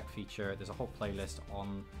full deck feature. There's a whole playlist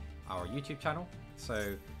on our YouTube channel.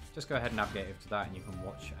 So just go ahead and navigate over to that and you can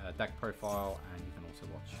watch a deck profile and you can also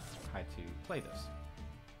watch how to play this.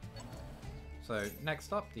 So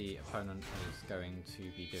next up, the opponent is going to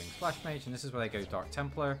be doing Splash Mage, and this is where they go Dark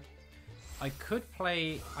Templar. I could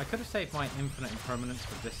have saved my Infinite Impermanence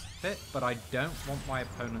for this bit, but I don't want my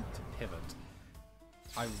opponent to pivot.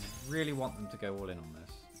 I really want them to go all in on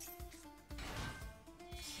this.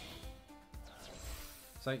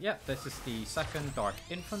 So yeah, this is the second Dark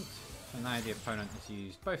Infant. So now the opponent has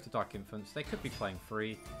used both the Dark Infants. They could be playing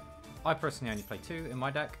 3. I personally only play 2 in my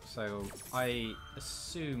deck, so I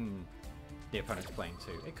assume the opponent's playing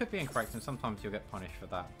 2. It could be incorrect, and sometimes you'll get punished for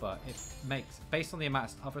that, but it makes, based on the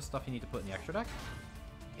amount of other stuff you need to put in the extra deck,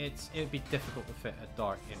 it would be difficult to fit a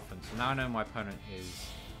Dark Infant. So now I know my opponent is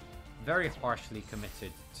very harshly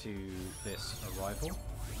committed to this arrival.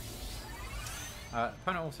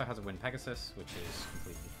 Opponent also has a Wind Pegasus, which is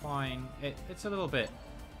completely fine. It's a little bit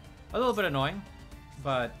annoying,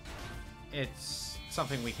 but it's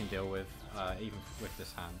something we can deal with, even with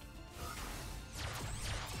this hand.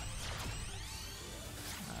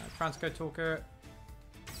 Transcode Talker,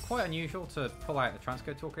 quite unusual to pull out the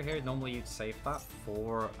Transcode Talker here. Normally you'd save that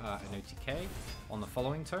for an OTK on the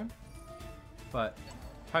following turn, but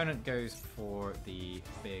opponent goes for the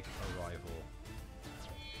big arrival.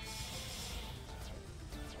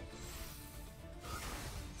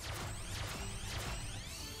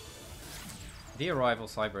 The Arrival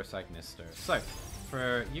Cyberus Agnister. So,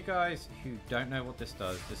 for you guys who don't know what this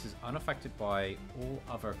does, this is unaffected by all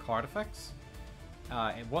other card effects.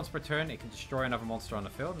 Once per turn, it can destroy another monster on the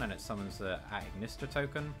field, and then it summons the Agnister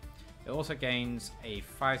token. It also gains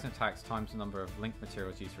 1,000 attacks times the number of link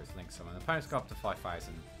materials used for its link summon. The opponents go up to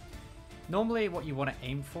 5,000. Normally, what you want to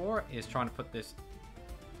aim for is trying to put this...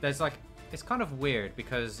 It's kind of weird,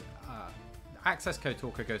 because Access Code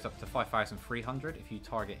Talker goes up to 5,300 if you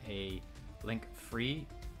target a link-free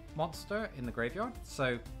monster in the graveyard.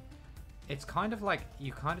 So it's kind of like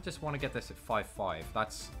you kind of just want to get this at 5,500.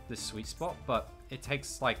 That's the sweet spot, but it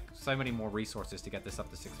takes like so many more resources to get this up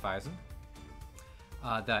to 6,000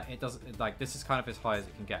 that it doesn't, like, this is kind of as high as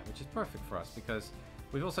it can get, which is perfect for us because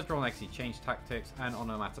we've also drawn XC Change Tactics and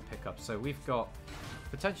Onomata Pickup, so we've got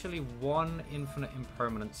potentially 1 Infinite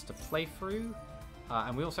Impermanence to play through,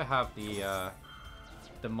 and we also have the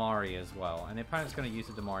Damari as well, and the opponent's going to use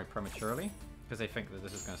the Damari prematurely because they think that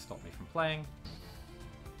this is going to stop me from playing.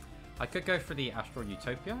 I could go for the Astral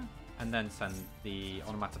Utopia and then send the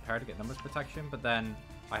Onomata Pair to get numbers protection, but then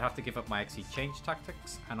I have to give up my XC Change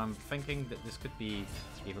Tactics, and I'm thinking that this could be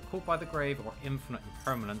either Called by the Grave or Infinite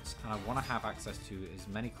Impermanence, and I want to have access to as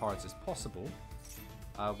many cards as possible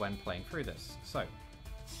when playing through this. So, I'm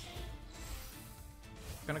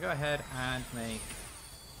going to go ahead and make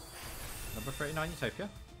number 39 Utopia.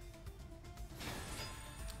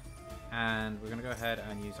 And we're going to go ahead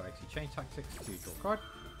and use our XC Change Tactics to draw a card.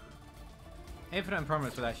 Infinite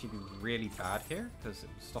Impermanence would actually be really bad here because it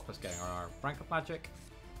would stop us getting our rank up magic.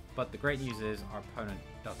 But the great news is our opponent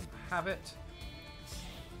doesn't have it.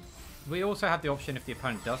 We also have the option, if the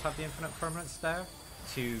opponent does have the Infinite Impermanence there,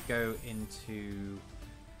 to go into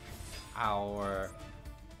our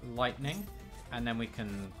Lightning, and then we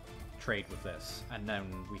can trade with this, and then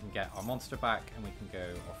we can get our monster back and we can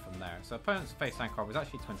go off from there. So opponent's face down card was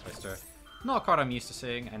actually Twin Twister. Not a card I'm used to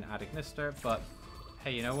seeing in Agnister, but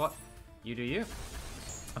hey, you know what? You do you.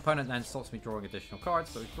 Opponent then stops me drawing additional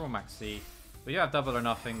cards, but we draw Max C. We do have Double or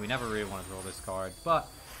Nothing. We never really want to draw this card, but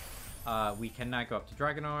we can now go up to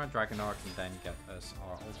Dragonar. Dragonar can then get us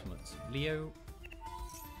our ultimate Leo.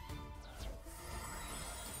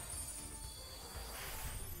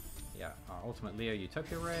 Yeah, our ultimate Leo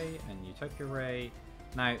Utopia Ray and Utopia Ray.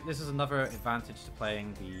 Now, this is another advantage to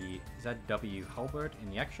playing the ZW Halberd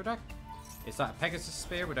in the extra deck. Is that a Pegasus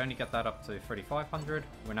Spear would only get that up to 3,500.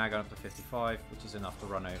 We're now going up to 55, which is enough to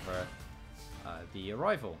run over the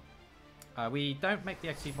Arrival. We don't make the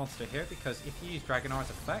XC monster here because if you use Dragonar's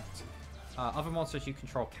effect, other monsters you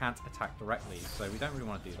control can't attack directly, so we don't really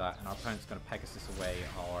want to do that, and our opponent's going to Pegasus away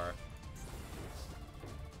our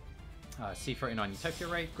C39 Utopia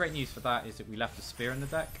Ray. Great news for that is that we left a Spear in the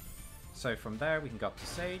deck, so from there we can go up to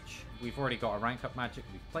Sage. We've already got a rank up magic,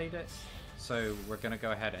 we've played it, so we're going to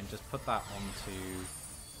go ahead and just put that onto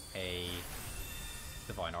a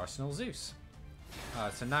Divine Arsenal Zeus.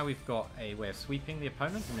 So now we've got a way of sweeping the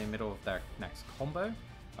opponent in the middle of their next combo.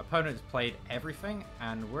 Opponent has played everything,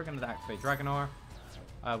 and we're going to activate Dragonar,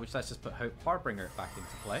 which lets us put Hope Harbinger back into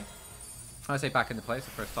play. I say back into play, it's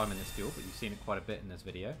the first time in this duel, but you've seen it quite a bit in this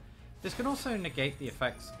video. This can also negate the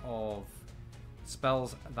effects of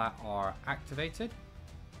spells that are activated.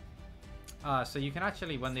 So you can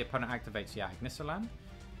actually, when the opponent activates the Agnister land,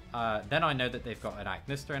 then I know that they've got an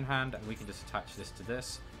Agnister in hand, and we can just attach this to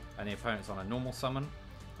this, and the opponent's on a normal summon.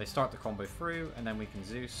 They start the combo through, and then we can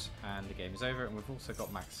Zeus, and the game is over. And we've also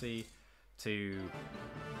got Maxi to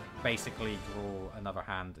basically draw another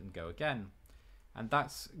hand and go again. And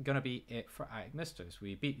that's going to be it for Agnisters.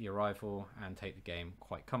 We beat the Arrival and take the game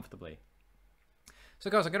quite comfortably. So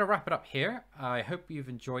guys, I'm going to wrap it up here. I hope you've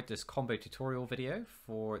enjoyed this combo tutorial video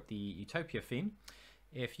for the Utopia theme.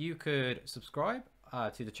 If you could subscribe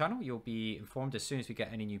to the channel, you'll be informed as soon as we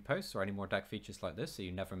get any new posts or any more deck features like this, so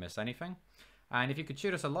you never miss anything. And if you could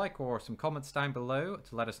shoot us a like or some comments down below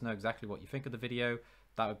to let us know exactly what you think of the video,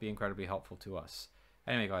 that would be incredibly helpful to us.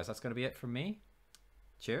 Anyway guys, that's going to be it from me.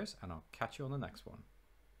 Cheers, and I'll catch you on the next one.